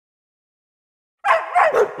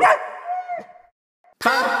Pow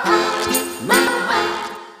Pow Mow.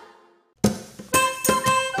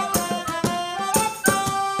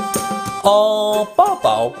 Oh, Pow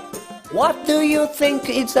Pow, what do you think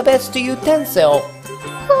is the best utensil?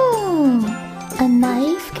 A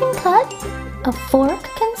knife can cut, a fork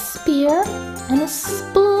can spear, and a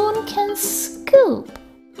spoon can scoop.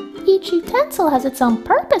 Each utensil has its own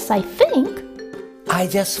purpose, I think. I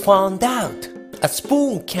just found out. A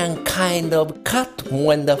spoon can kind of cut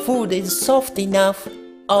when the food is soft enough.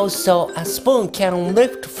 Also, a spoon can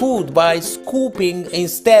lift food by scooping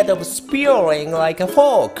instead of spearing like a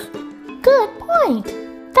fork. Good point.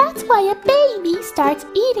 That's why a baby starts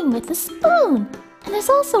eating with a spoon. And there's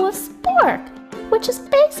also a spork, which is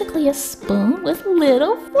basically a spoon with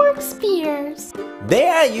little fork spears.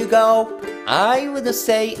 There you go. I would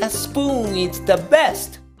say a spoon is the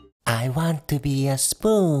best. I want to be a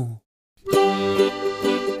spoon.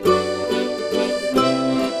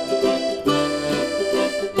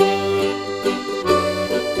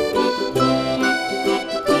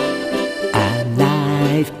 A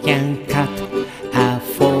knife can cut, a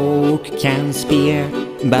fork can spear,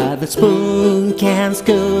 but a spoon can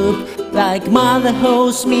scoop like mother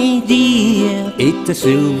holds me dear. It's a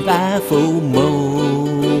survival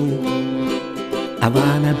mode. I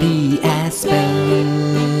wanna be a spoon.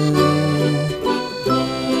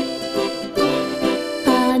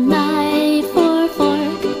 A knife or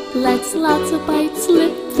fork lets lots of bites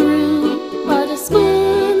slip through, but a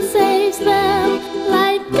spoon saves them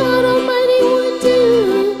like God Almighty would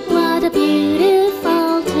do. What a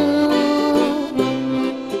beautiful tool.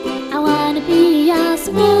 I wanna be a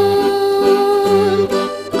spoon.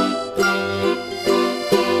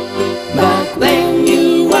 But when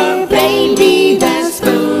you were a baby, the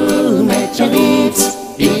spoon met your lips.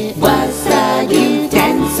 It was a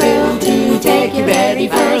utensil to take your very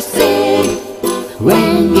first sip.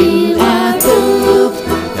 When you are pooped,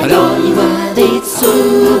 but all you want is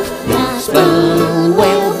soup, the spoon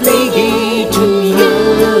will bring it to you.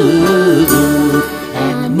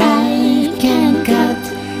 A knife can cut,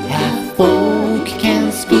 a fork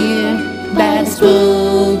can spear, but a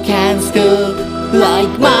spoon can scoop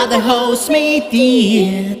like mother holds me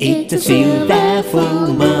dear. It's a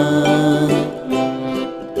silverful mug.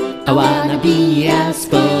 I wanna be a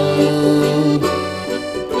spoon.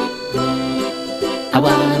 I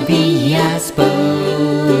wanna be a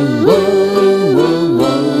spoon.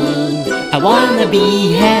 I wanna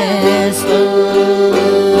be a spoon.